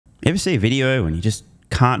Ever see a video and you just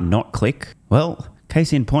can't not click? Well,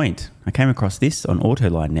 case in point, I came across this on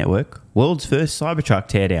Autoline Network, world's first Cybertruck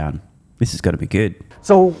teardown. This is going to be good.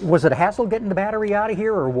 So was it a hassle getting the battery out of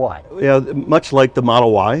here or what? Yeah, much like the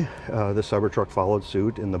Model Y, the Cybertruck followed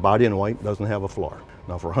suit, and the body in white doesn't have a floor.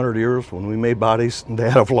 Now for 100 years, when we made bodies, they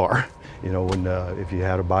had a floor. You know, when if you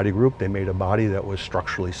had a body group, they made a body that was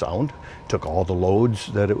structurally sound, took all the loads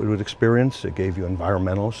that it would experience. It gave you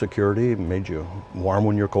environmental security, it made you warm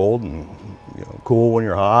when you're cold and cool when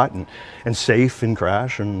you're hot, and safe in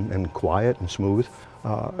crash, and quiet and smooth.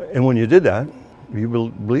 And when you did that, you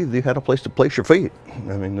believe you had a place to place your feet.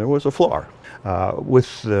 I mean, there was a floor.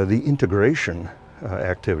 With the integration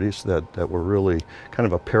activities that were really kind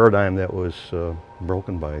of a paradigm that was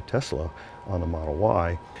broken by Tesla on the Model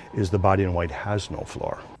Y, is the body in white has no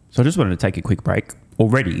floor. So I just wanted to take a quick break.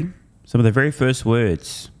 Already, some of the very first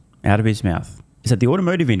words out of his mouth is that the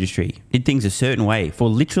automotive industry did things a certain way for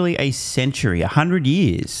literally a century, 100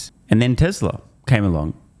 years. And then Tesla came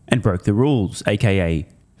along and broke the rules, aka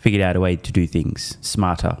figured out a way to do things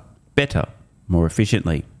smarter, better, more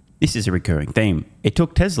efficiently. This is a recurring theme. It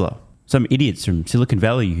took Tesla, some idiots from Silicon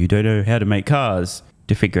Valley who don't know how to make cars,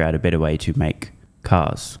 to figure out a better way to make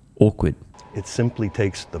cars. Awkward. It simply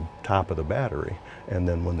takes the top of the battery, and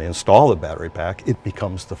then when they install the battery pack, it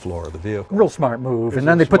becomes the floor of the vehicle. Real smart move. And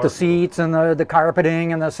then they put the seats and the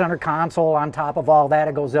carpeting and the center console on top of all that.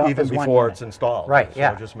 It goes up even before it's installed. Right, so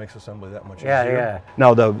yeah. it just makes assembly that much easier. Yeah.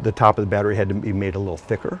 Now the top of the battery had to be made a little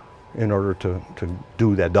thicker in order to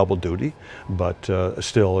do that double duty, but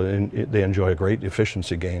still they enjoy a great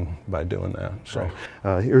efficiency gain by doing that.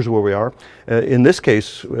 So here's where we are. In this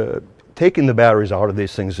case, taking the batteries out of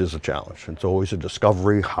these things is a challenge. It's always a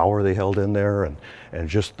discovery. How are they held in there, and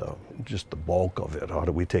just the bulk of it. How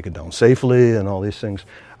do we take it down safely and all these things?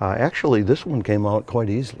 Actually, this one came out quite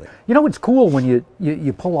easily. You know what's cool when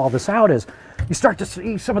you pull all this out is you start to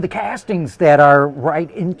see some of the castings that are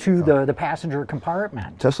right into the passenger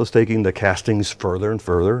compartment. Tesla's taking the castings further and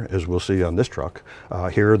further, as we'll see on this truck.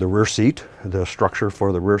 Here, the rear seat, the structure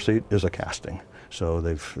for the rear seat is a casting. So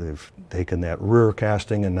they've taken that rear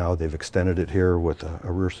casting and now they've extended it here with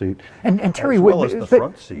a rear seat. And Terry, as well as the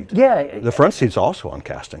front seat. Yeah. The front seat's also on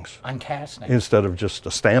castings. On casting. Instead of just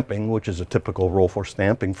a stamping, which is a typical roll for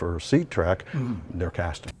stamping for a seat track, they're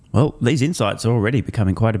casting. Well, these insights are already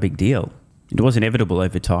becoming quite a big deal. It was inevitable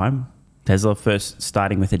over time. Tesla first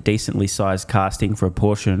starting with a decently sized casting for a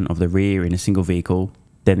portion of the rear in a single vehicle,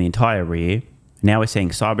 then the entire rear. Now we're seeing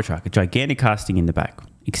Cybertruck, a gigantic casting in the back,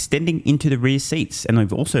 extending into the rear seats. And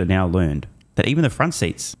we've also now learned that even the front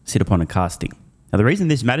seats sit upon a casting. Now the reason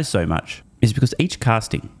this matters so much is because each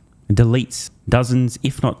casting deletes dozens,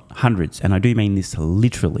 if not hundreds, and I do mean this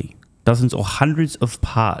literally, dozens or hundreds of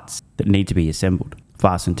parts that need to be assembled,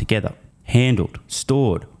 fastened together, handled,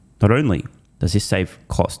 stored. Not only does this save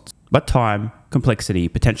costs, but time, complexity,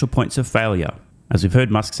 potential points of failure. As we've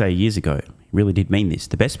heard Musk say years ago, he really did mean this.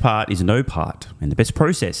 The best part is no part, and the best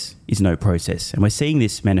process is no process. And we're seeing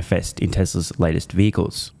this manifest in Tesla's latest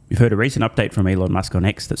vehicles. We've heard a recent update from Elon Musk on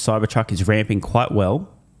X that Cybertruck is ramping quite well.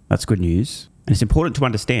 That's good news. And it's important to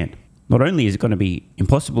understand, not only is it going to be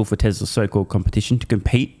impossible for Tesla's so-called competition to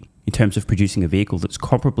compete in terms of producing a vehicle that's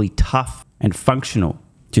comparably tough and functional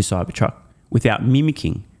to Cybertruck without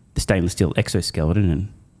mimicking the stainless steel exoskeleton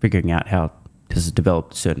and figuring out how Tesla's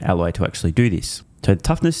developed a certain alloy to actually do this. So the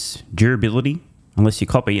toughness, durability, unless you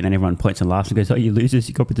copy and then everyone points and laughs and goes, oh, you losers,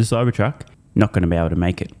 you copied the Cybertruck, not going to be able to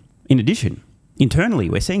make it. In addition, internally,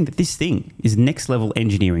 we're seeing that this thing is next level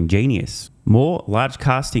engineering genius. More large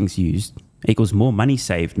castings used equals more money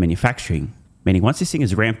saved manufacturing, meaning once this thing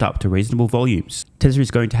is ramped up to reasonable volumes, Tesla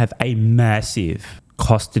is going to have a massive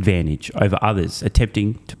cost advantage over others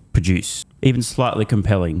attempting to produce even slightly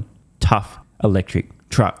compelling, tough electric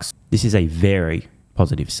trucks. This is a very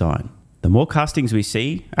positive sign. The more castings we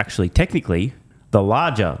see, actually technically, the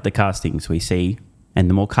larger the castings we see, and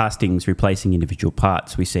the more castings replacing individual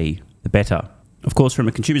parts we see, the better. Of course, from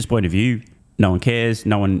a consumer's point of view, no one cares,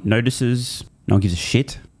 no one notices, no one gives a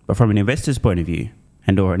shit. But from an investor's point of view,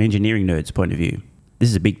 and or an engineering nerd's point of view, this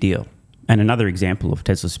is a big deal. And another example of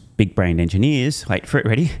Tesla's big-brained engineers, wait for it,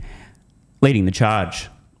 ready? Leading the charge.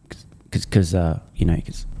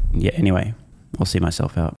 Anyway, I'll see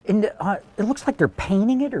myself out. And it looks like they're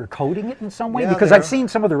painting it or coating it in some way, because I've seen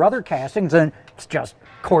some of their other castings and it's just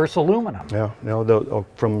coarse aluminum. Yeah,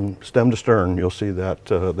 from stem to stern, you'll see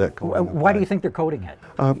that. Why do you think they're coating it?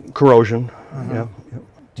 Corrosion, yeah.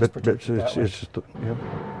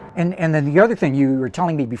 And then the other thing you were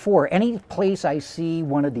telling me before, any place I see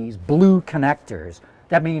one of these blue connectors,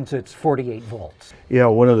 that means it's 48 volts. Yeah,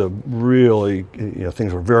 one of the really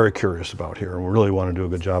things we're very curious about here, and we really want to do a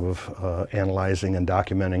good job of analyzing and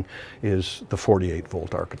documenting, is the 48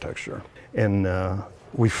 volt architecture. And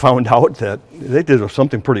we found out that they did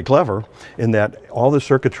something pretty clever in that all the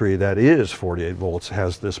circuitry that is 48 volts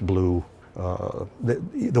has this blue,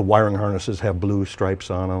 the wiring harnesses have blue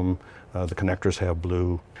stripes on them, the connectors have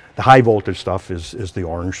blue. The high voltage stuff is the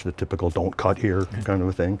orange, the typical don't cut here kind of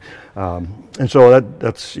a thing. And so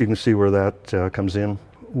that's, you can see where that comes in.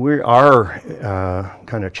 We are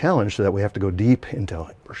kind of challenged that we have to go deep into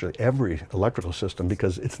virtually every electrical system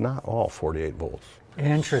because it's not all 48 volts.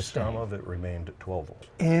 Interesting. Some of it remained at 12 volts.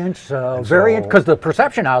 And so, because the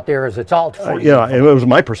perception out there is it's all 48. Yeah, and it was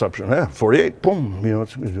my perception. Yeah, 48, boom. You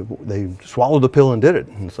know, they swallowed the pill and did it.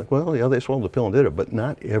 And it's like, well, yeah, they swallowed the pill and did it, but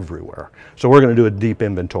not everywhere. So we're going to do a deep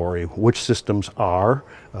inventory. Which systems are,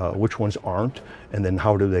 which ones aren't, and then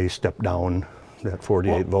how do they step down that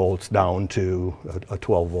 48 volts down to a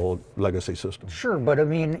 12 volt legacy system. Sure, but I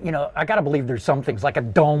mean, you know, I got to believe there's some things like a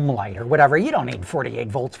dome light or whatever. You don't need 48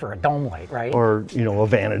 volts for a dome light, right? Or, you know, a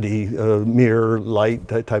vanity mirror light,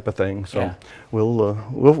 that type of thing. So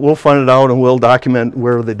we'll find it out and we'll document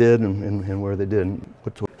where they did and where they didn't.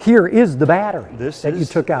 Here is the battery that you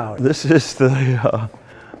took out. This is the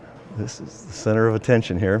center of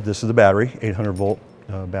attention here. This is the battery, 800 volt.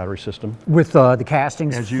 Battery system. With the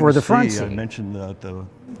castings for the front seat. I mentioned that the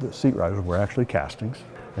seat risers were actually castings.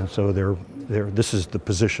 And so this is the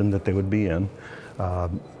position that they would be in.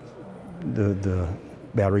 The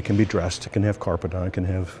battery can be dressed. It can have carpet on it. It can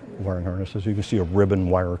have wiring harnesses. You can see a ribbon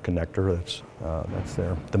wire connector that's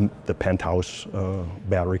there. The penthouse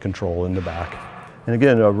battery control in the back. And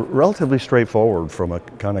again, relatively straightforward from a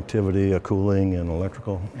connectivity, a cooling, and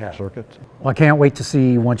electrical circuit. Well, I can't wait to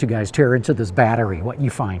see, once you guys tear into this battery, what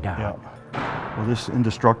you find out. Yeah. Well, this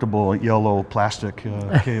indestructible yellow plastic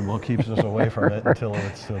cable keeps us away from it until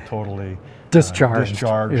it's totally discharged.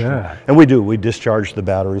 Yeah. And we discharge the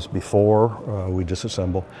batteries before we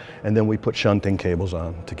disassemble, and then we put shunting cables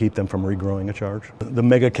on to keep them from regrowing a charge. The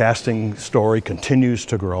mega casting story continues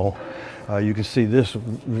to grow. You can see this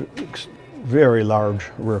very large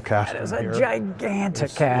rear casting. It is a gigantic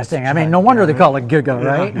casting. I mean, no wonder they call it Giga,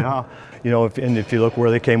 right? Yeah. You know, if you look where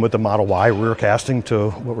they came with the Model Y rear casting to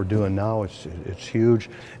what we're doing now, it's huge.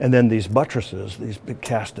 And then these buttresses, these big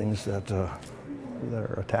castings that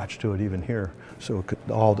are attached to it even here. So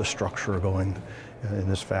all the structure going in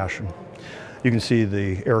this fashion. You can see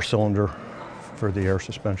the air cylinder for the air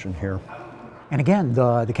suspension here. And again,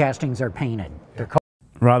 the castings are painted. They're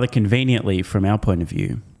rather conveniently from our point of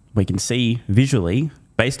view. We can see visually,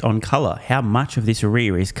 based on colour, how much of this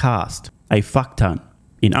rear is cast. A fuck ton.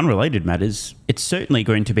 In unrelated matters, it's certainly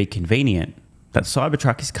going to be convenient that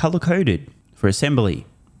Cybertruck is colour-coded for assembly.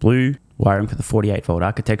 Blue, wiring for the 48 volt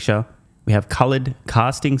architecture. We have coloured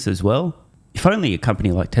castings as well. If only a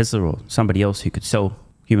company like Tesla or somebody else who could sell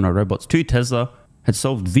humanoid robots to Tesla had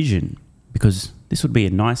solved vision, because this would be a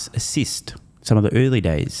nice assist some of the early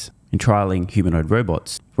days in trialling humanoid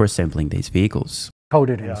robots for assembling these vehicles.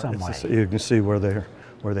 Coated in some way. You can see where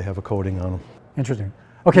they have a coating on them. Interesting.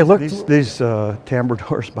 Okay, look. These tambour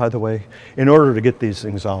doors, by the way, in order to get these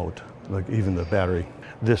things out, like even the battery,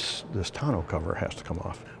 this tonneau cover has to come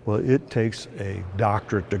off. Well, it takes a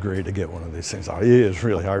doctorate degree to get one of these things out. It is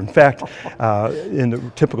really hard. In fact, in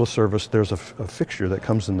the typical service, there's a fixture that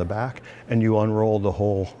comes in the back, and you unroll the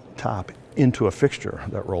whole top into a fixture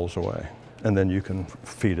that rolls away. And then you can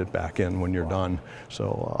feed it back in when you're done.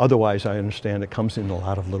 So otherwise, I understand it comes in a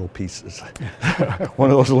lot of little pieces. One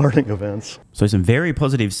of those learning events. So some very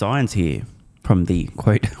positive signs here from the,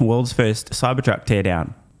 quote, world's first Cybertruck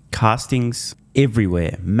teardown. Castings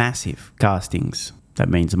everywhere, massive castings. That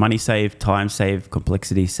means money saved, time saved,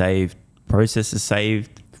 complexity saved, processes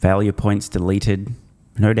saved, failure points deleted.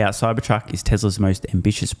 No doubt Cybertruck is Tesla's most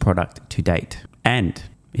ambitious product to date. And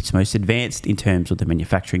it's most advanced in terms of the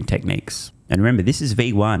manufacturing techniques. And remember, this is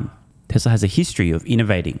V1. Tesla has a history of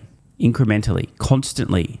innovating incrementally,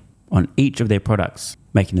 constantly on each of their products,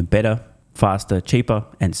 making them better, faster, cheaper,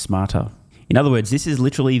 and smarter. In other words, this is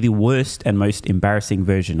literally the worst and most embarrassing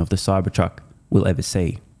version of the Cybertruck we'll ever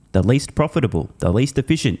see. The least profitable, the least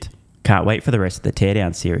efficient. Can't wait for the rest of the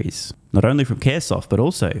Teardown series. Not only from Caresoft, but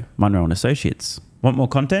also Munro & Associates. Want more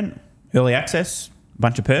content? Early access?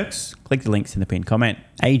 bunch of perks, click the links in the pinned comment.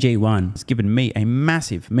 AG1 has given me a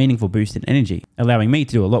massive, meaningful boost in energy, allowing me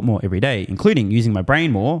to do a lot more every day, including using my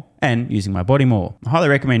brain more and using my body more. I highly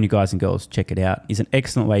recommend you guys and girls check it out. It's an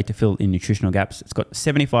excellent way to fill in nutritional gaps. It's got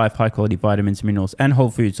 75 high-quality vitamins, minerals, and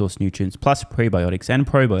whole food source nutrients, plus prebiotics and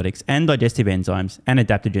probiotics and digestive enzymes and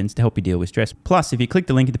adaptogens to help you deal with stress. Plus, if you click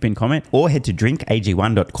the link in the pinned comment or head to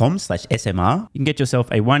drinkag1.com/SMR, you can get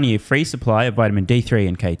yourself a 1-year free supply of vitamin D3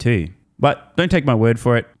 and K2. But don't take my word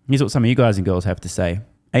for it. Here's what some of you guys and girls have to say.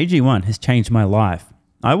 AG1 has changed my life.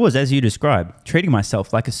 I was, as you described, treating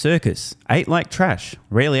myself like a circus, ate like trash,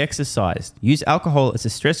 rarely exercised, used alcohol as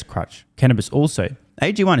a stress crutch, cannabis also.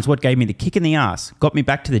 AG1 is what gave me the kick in the ass, got me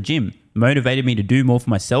back to the gym, motivated me to do more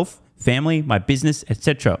for myself, family, my business,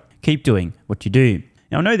 etc. Keep doing what you do.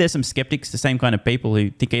 Now, I know there's some skeptics, the same kind of people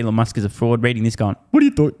who think Elon Musk is a fraud, reading this going, what do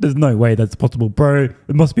you thought? There's no way that's possible, bro.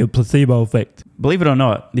 It must be a placebo effect. Believe it or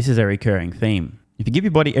not, this is a recurring theme. If you give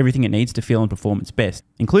your body everything it needs to feel and perform its best,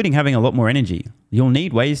 including having a lot more energy, you'll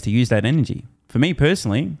need ways to use that energy. For me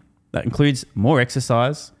personally, that includes more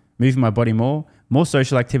exercise, moving my body more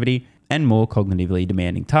social activity, and more cognitively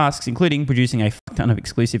demanding tasks, including producing a fuck ton of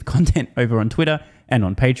exclusive content over on Twitter and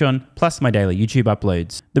on Patreon, plus my daily YouTube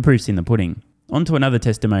uploads. The proof's in the pudding. On to another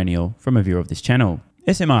testimonial from a viewer of this channel.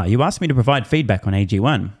 SMR, you asked me to provide feedback on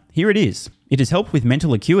AG1. Here it is. It has helped with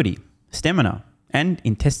mental acuity, stamina, and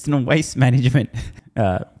intestinal waste management.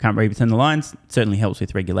 Can't read between the lines. It certainly helps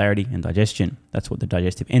with regularity and digestion. That's what the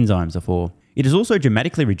digestive enzymes are for. It has also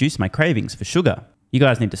dramatically reduced my cravings for sugar. You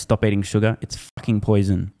guys need to stop eating sugar. It's fucking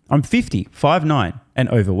poison. I'm 50, 5'9", and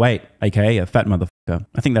overweight, aka a fat motherfucker.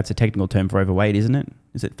 I think that's a technical term for overweight, isn't it?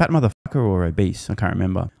 Is it fat motherfucker or obese? I can't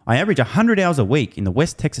remember. I average 100 hours a week in the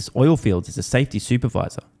West Texas oil fields as a safety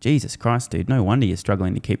supervisor. Jesus Christ, dude. No wonder you're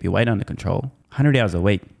struggling to keep your weight under control. 100 hours a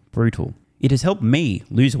week. Brutal. It has helped me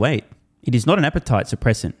lose weight. It is not an appetite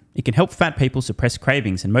suppressant. It can help fat people suppress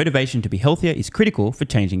cravings, and motivation to be healthier is critical for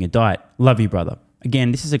changing your diet. Love you, brother.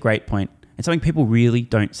 Again, this is a great point and something people really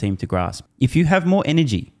don't seem to grasp. If you have more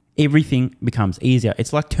energy, everything becomes easier.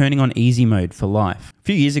 It's like turning on easy mode for life. A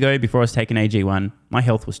few years ago, before I was taking AG1, my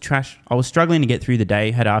health was trash. I was struggling to get through the day,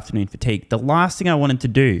 had afternoon fatigue. The last thing I wanted to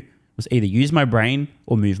do was either use my brain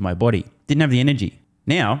or move my body. Didn't have the energy.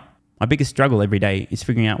 Now, my biggest struggle every day is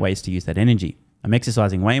figuring out ways to use that energy. I'm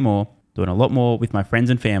exercising way more, doing a lot more with my friends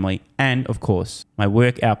and family, and of course, my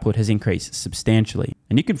work output has increased substantially.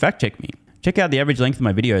 And you can fact check me. Check out the average length of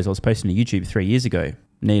my videos I was posting to YouTube 3 years ago.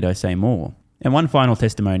 Need I say more? And one final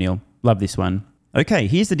testimonial. Love this one. Okay,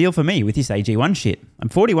 here's the deal for me with this AG1 shit. I'm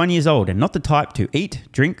 41 years old and not the type to eat,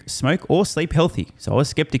 drink, smoke, or sleep healthy, so I was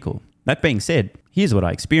skeptical. That being said, here's what I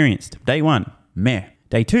experienced. Day 1, meh.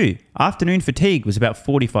 Day 2, afternoon fatigue was about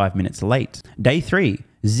 45 minutes late. Day 3,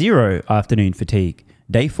 0 afternoon fatigue.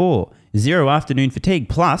 Day 4, 0 afternoon fatigue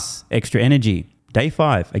plus extra energy. Day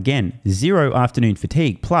 5, again, 0 afternoon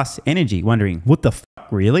fatigue plus energy. Wondering, what the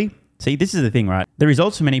fuck, really? See, this is the thing, right? The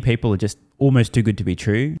results for many people are just almost too good to be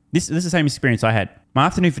true. This is the same experience I had. My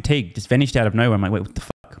afternoon fatigue just vanished out of nowhere. I'm like, wait, what the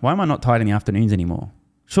fuck? Why am I not tired in the afternoons anymore?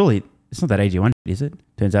 Surely, it's not that AG1, is it?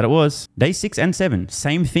 Turns out it was. Day 6 and 7,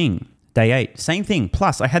 same thing. Day 8, same thing.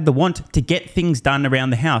 Plus, I had the want to get things done around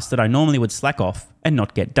the house that I normally would slack off and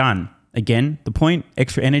not get done. Again, the point,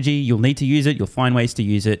 extra energy, you'll need to use it. You'll find ways to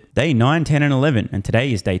use it. Day 9, 10, and 11, and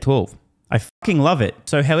today is day 12. I fucking love it.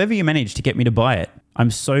 So however you managed to get me to buy it,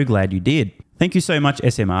 I'm so glad you did. Thank you so much,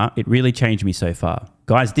 SMR. It really changed me so far.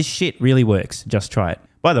 Guys, this shit really works. Just try it.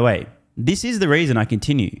 By the way, this is the reason I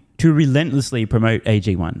continue to relentlessly promote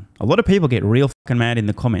AG1. A lot of people get real fucking mad in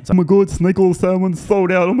the comments. Oh my God, snake oil salmon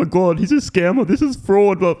sold out. Oh my God, he's a scammer. This is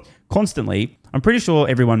fraud. But constantly, I'm pretty sure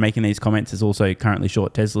everyone making these comments is also currently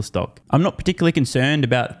short Tesla stock. I'm not particularly concerned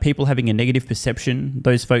about people having a negative perception,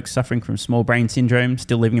 those folks suffering from small brain syndrome,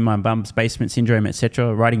 still living in my bum's basement syndrome,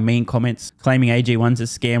 etc., writing mean comments, claiming AG1's a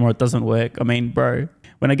scam or it doesn't work. I mean, bro,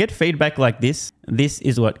 when I get feedback like this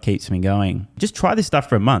is what keeps me going. Just try this stuff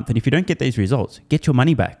for a month, and if you don't get these results, get your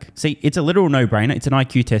money back. See, it's a literal no-brainer. It's an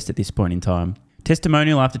IQ test at this point in time.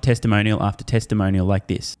 Testimonial after testimonial after testimonial like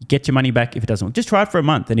this. Get your money back if it doesn't work. Just try it for a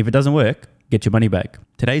month, and if it doesn't work, get your money back.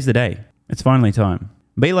 Today's the day. It's finally time.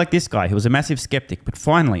 Be like this guy who was a massive skeptic, but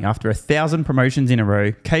finally, after 1,000 promotions in a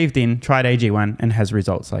row, caved in, tried AG1, and has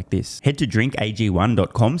results like this. Head to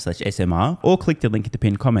drinkag1.com/SMR or click the link at the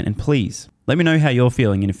pinned comment, and please, let me know how you're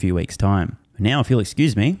feeling in a few weeks' time. Now, if you'll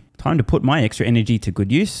excuse me, time to put my extra energy to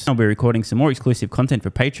good use. I'll be recording some more exclusive content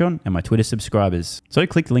for Patreon and my Twitter subscribers. So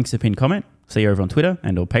click the links in the pinned comment. See you over on Twitter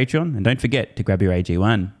and or Patreon, and don't forget to grab your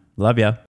AG1. Love ya.